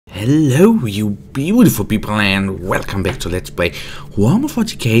Hello you beautiful people and welcome back to Let's Play Warhammer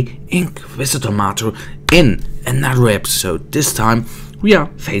 40k Inquisitor Martyr in another episode. This time we are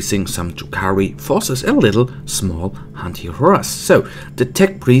facing some Drukhari forces, a little small hunt here for us. So the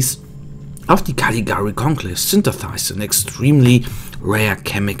tech priest of the Caligari Conclave synthesized an extremely rare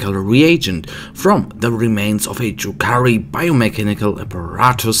chemical reagent from the remains of a Drukhari Biomechanical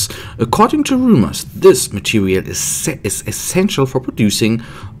Apparatus. According to rumors, this material is essential for producing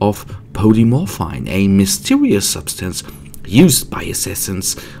of polymorphine, a mysterious substance used by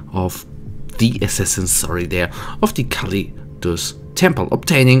assassins of the Calidus Temple,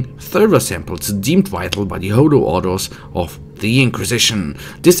 obtaining further samples deemed vital by the Holy Orders of the Inquisition.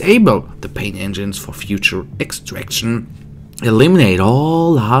 Disable the paint engines for future extraction. Eliminate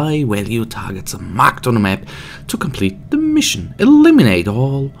all high-value targets marked on the map to complete the mission. Eliminate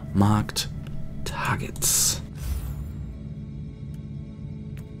all marked targets.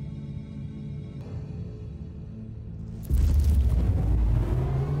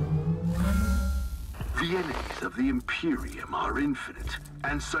 The enemies of the Imperium are infinite,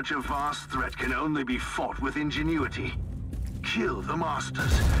 and such a vast threat can only be fought with ingenuity. Kill the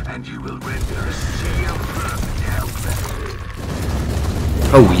Masters, and you will render a sea of vermin helpless.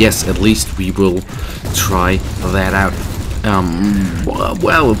 Oh yes, at least we will try that out.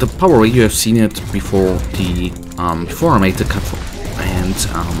 Well, the power you have seen it before before I made the cut and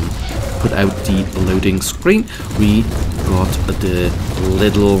put out the loading screen. We got the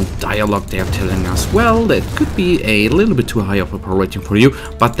little dialogue there telling us, well, that could be a little bit too high of a power rating for you,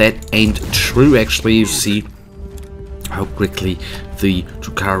 but that ain't true. Actually, you see how quickly the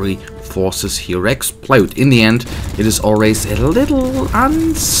Drukhari forces here explode. In the end, it is always a little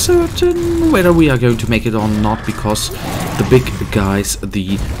uncertain whether we are going to make it or not, because the big guys,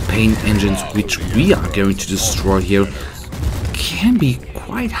 the paint engines which we are going to destroy here, can be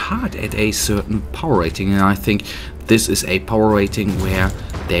quite hard at a certain power rating, and I think this is a power rating where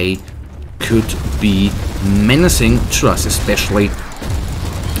they could be menacing to us, especially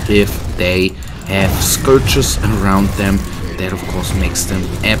if they have scourges around them. That of course makes them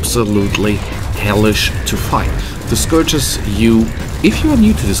absolutely hellish to fight. The scourges, if you are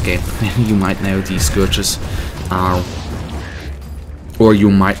new to this game, you might know these scourges are, or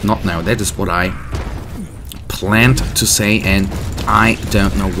you might not know. That is what I planned to say, and I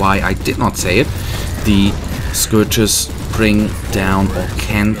don't know why I did not say it. The scourges bring down, or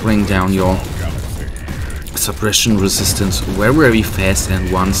can bring down, your suppression resistance very fast,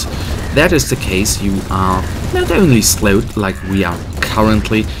 and once that is the case, you are not only slowed like we are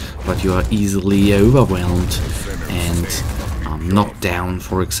currently, but you are easily overwhelmed and knocked down,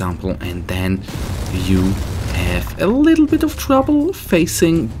 for example, and then you have a little bit of trouble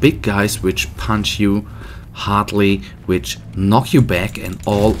facing big guys which punch you hardly, which knock you back, and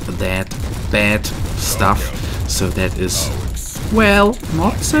all that bad stuff. So that is, well,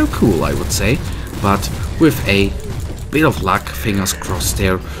 not so cool, I would say, but with a bit of luck, fingers crossed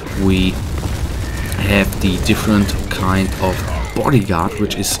there, we have the different kind of bodyguard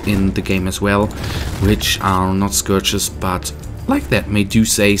which is in the game as well, which are not scourges but like that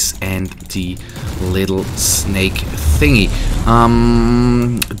Medusas and the little snake thingy.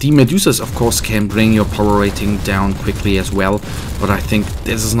 The Medusas of course can bring your power rating down quickly as well, but I think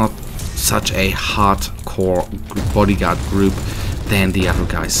this is not such a hardcore bodyguard group than the other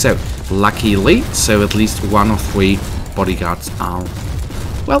guys. So luckily, so at least 1 of 3 bodyguards are,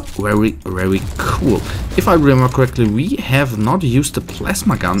 well, very cool. If I remember correctly, we have not used the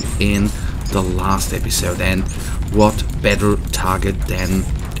plasma gun in the last episode, and what better target than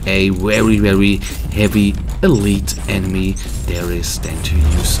a very heavy elite enemy there is than to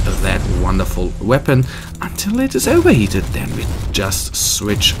use that wonderful weapon until it is overheated. Then we just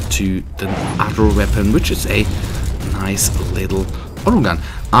switch to the other weapon, which is a nice little auto gun.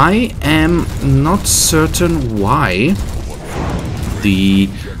 I am not certain why the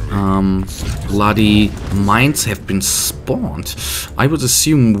bloody mines have been spawned. I would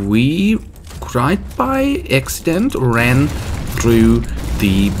assume we right by accident ran through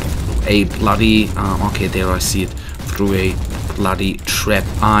a bloody okay, there I see it, through a bloody trap.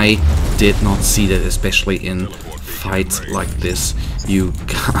 I did not see that, especially in fights like this. You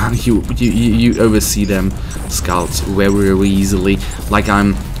oversee them skulls very easily, like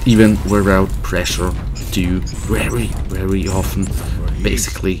I'm even without pressure do very often,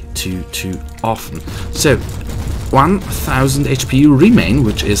 basically too often. So 1000 HP remain,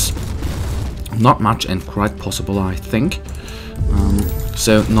 which is not much and quite possible, I think.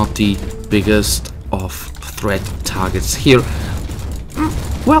 So not the biggest of threat targets here.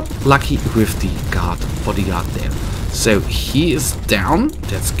 Well, lucky with the bodyguard there. So he is down.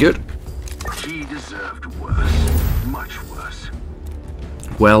 That's good. He deserved worse. Much worse.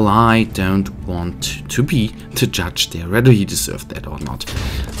 Well, I don't want to be the judge there, whether he deserved that or not.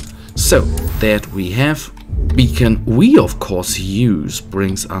 So, that we have. Beacon we of course use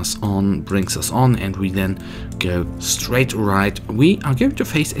brings us on, and we then go straight right. We are going to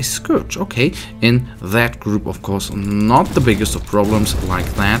face a Scourge. Okay, in that group of course not the biggest of problems like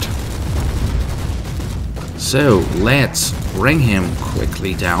that. So let's bring him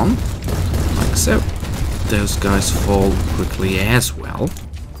quickly down, like so. Those guys fall quickly as well.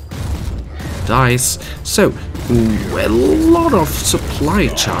 Dice. So a lot of supply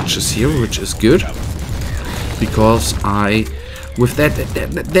charges here, which is good. Because with that,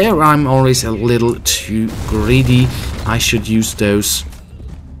 there I'm always a little too greedy. I should use those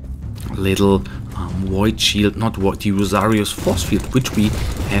little void shield, not what the Rosario's force field, which we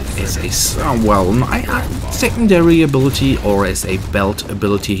have as a secondary ability or as a belt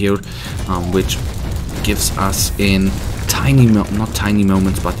ability here, which gives us in not tiny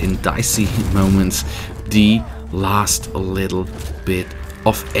moments, but in dicey moments, the last little bit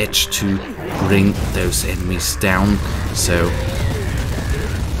of edge to bring those enemies down. So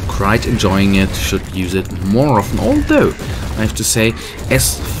quite enjoying it, should use it more often, although I have to say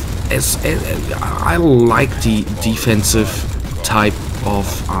as I like the defensive type of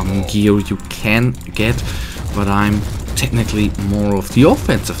gear you can get, but I'm technically more of the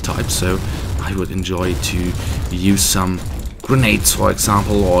offensive type, so I would enjoy to use some grenades, for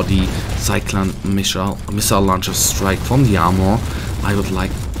example, or the Cyclone missile launcher strike from the armor. I would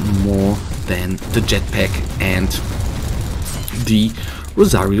like more than the jetpack and the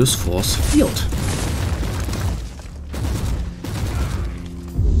Rosario's force field.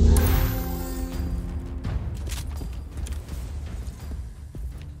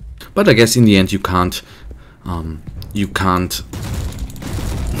 But I guess in the end you can't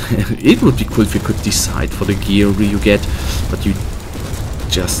it would be cool if you could decide for the gear you get, but you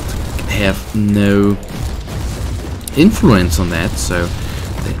just have no influence on that, so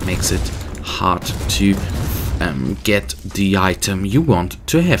that makes it hard to get the item you want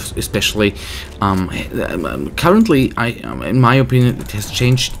to have. Especially currently, in my opinion, it has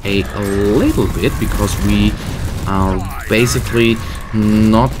changed a little bit, because we are basically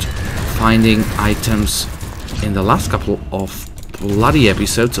not finding items in the last couple of bloody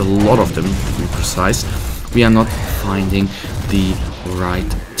episodes, a lot of them to be precise. We are not finding the right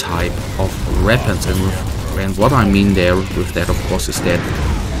type of weapons, and what I mean there with that of course is that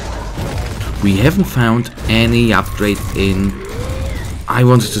we haven't found any upgrade in, I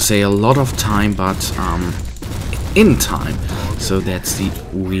wanted to say a lot of time, but in time. So that's the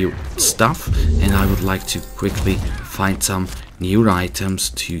weird stuff, and I would like to quickly find some new items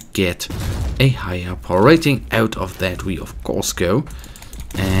to get a higher power rating. Out of that we of course go,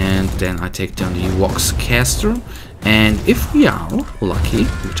 and then I take down the Vox caster, and if we are lucky,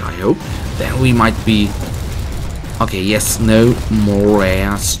 which I hope, then we might be okay. Yes, no more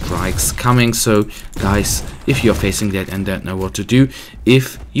air strikes coming. So guys, if you're facing that and don't know what to do,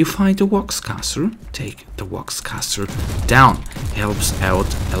 if you find a Vox caster, take the Vox caster down. Helps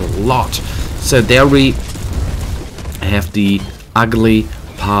out a lot. So there we have the ugly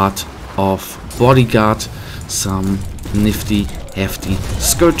part of bodyguard, some nifty hefty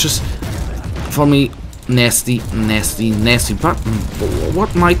scourges. For me, nasty, but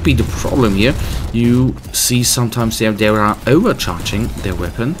what might be the problem here? You see sometimes they are overcharging their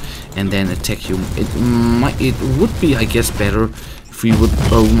weapon and then attack you. It would be, I guess, better if we would,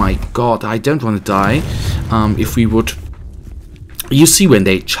 oh my god, I don't want to die, if we would, you see when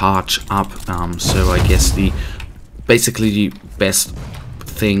they charge up, so I guess basically the best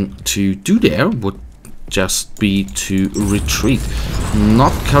thing to do there would just be to retreat.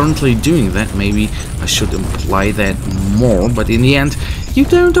 Not currently doing that, maybe I should imply that more, but in the end you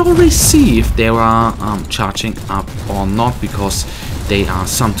don't always see if they are charging up or not, because they are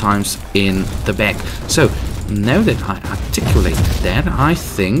sometimes in the back. So now that I articulate that, I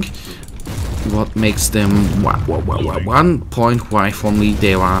think what makes them one point why for me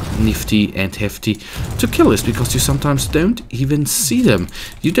they are nifty and hefty to kill is because you sometimes don't even see them.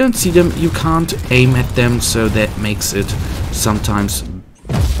 You don't see them, you can't aim at them, so that makes it sometimes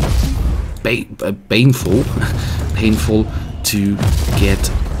painful to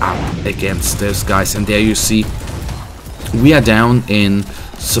get up against those guys. And there you see we are down in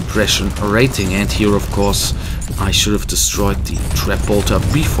suppression rating, and here of course I should have destroyed the trap bolter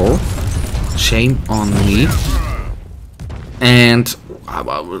before. Shame on me. And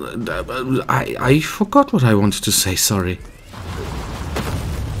I forgot what I wanted to say, sorry.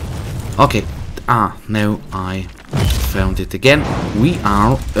 Okay, now I found it again. We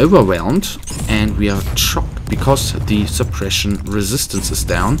are overwhelmed and we are shocked because the suppression resistance is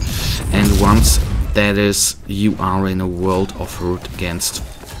down, and once that is, you are in a world of hurt against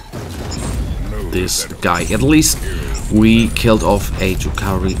this guy. At least we killed off a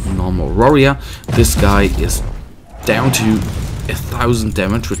Drukhari normal warrior. This guy is down to 1000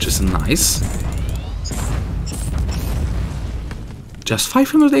 damage, which is nice. Just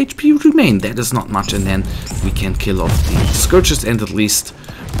 500 HP remain, that is not much, and then we can kill off the Scourges, and at least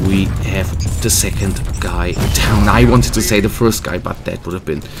we have the second guy down. I wanted to say the first guy, but that would have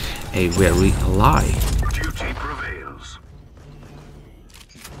been a very lie. Duty prevails.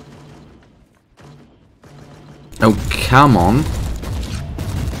 Oh, come on.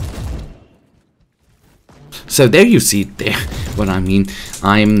 So there you see there what I mean.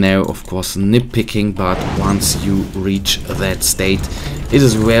 I'm now of course nitpicking, but once you reach that state, it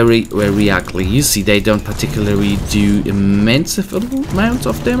is very, very ugly. You see, they don't particularly do immense amounts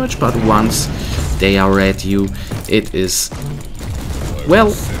of damage, but once they are at you, it is,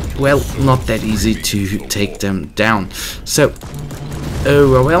 well, not that easy to take them down. So,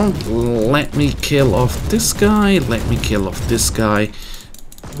 well, let me kill off this guy, let me kill off this guy.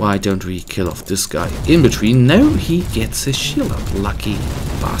 Why don't we kill off this guy in between? No, he gets his shield up. Lucky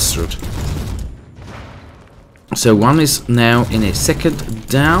bastard. So one is now in a second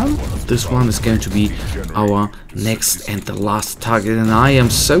down. This one is going to be our next and the last target. And I am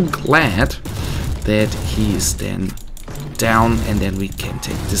so glad that he is then down. And then we can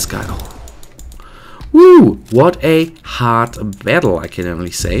take this guy. Oh. Woo! What a hard battle, I can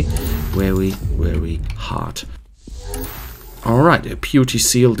only say. Very, very hard. Alright, a purity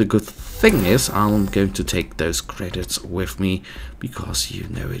seal. The good thing is I'm going to take those credits with me, because you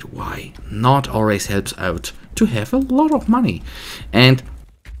know it, why not? Always helps out to have a lot of money. And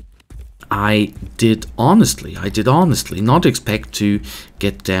I did honestly not expect to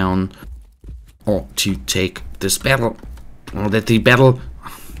get down or to take this battle, or that the battle,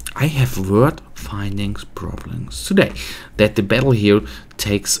 I have word findings problems today, that the battle here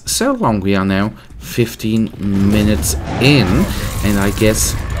takes so long. We are now 15 minutes in, and I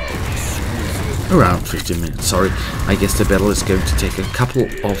guess around 15 minutes, sorry. I guess the battle is going to take a couple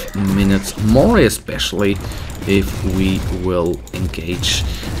of minutes more, especially if we will engage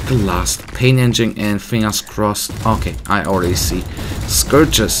the last pain engine, and fingers crossed. Okay, I already see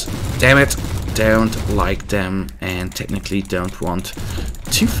Scourges. Damn it, don't like them and technically don't want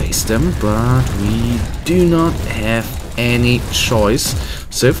to face them, but we do not have any choice.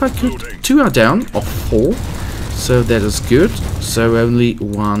 So if I could, 2 are down of 4, so that is good. So only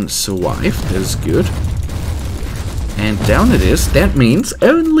 1 survived, that is good. And down it is. That means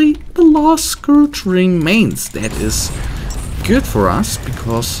only the last Scourge remains. That is good for us,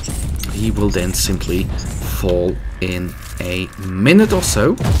 because he will then simply fall in a minute or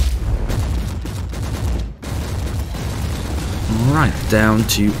so. Alright, down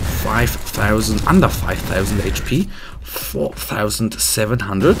to 5,000, under 5,000 HP,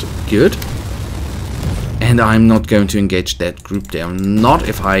 4,700, good. And I'm not going to engage that group down, not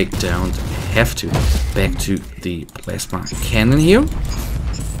if I don't have to. Back to the plasma cannon here.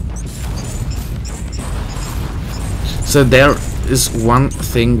 So there is one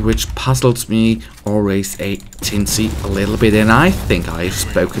thing which puzzles me always a little bit, and I think I've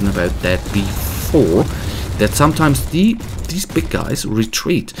spoken about that before, that sometimes these big guys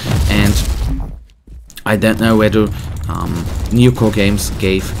retreat, and I don't know whether Newcore Games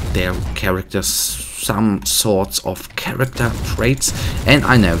gave their characters some sorts of character traits, and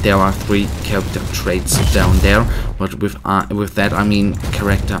I know there are 3 character traits down there, but with that I mean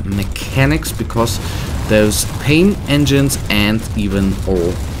character mechanics, because those pain engines and even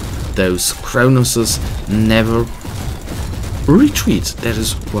all those Cronoses never retreat. That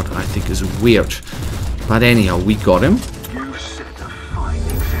is what I think is weird. But anyhow, we got him. You set a fine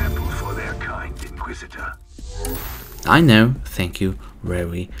example for their kind, Inquisitor. I know, thank you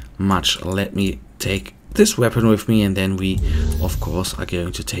very much. Let me take this weapon with me, and then we, of course, are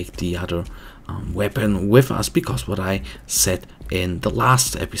going to take the other weapon with us, because what I said in the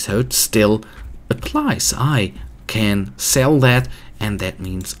last episode still applies. I can sell that, and that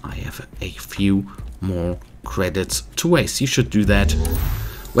means I have a few more credits to waste. You should do that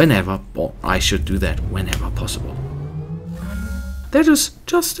whenever, or I should do that whenever possible. That is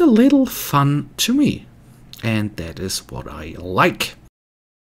just a little fun to me, and that is what I like.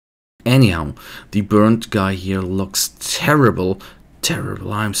 Anyhow, the burnt guy here looks terrible,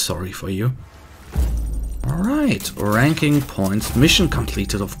 I'm sorry for you. Alright, ranking points, mission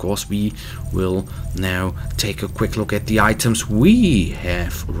completed. Of course, we will now take a quick look at the items we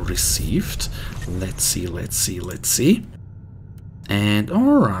have received. Let's see. And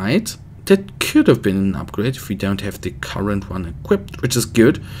alright, that could have been an upgrade if we don't have the current one equipped, which is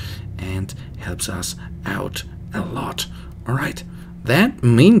good and helps us out a lot. Alright, that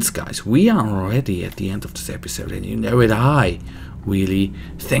means, guys, we are already at the end of this episode, and you know it, I really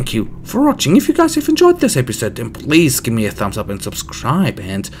thank you for watching. If you guys have enjoyed this episode, then please give me a thumbs up and subscribe,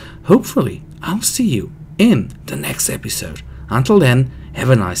 and hopefully I'll see you in the next episode. Until then,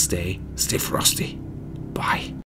 have a nice day, stay frosty, bye.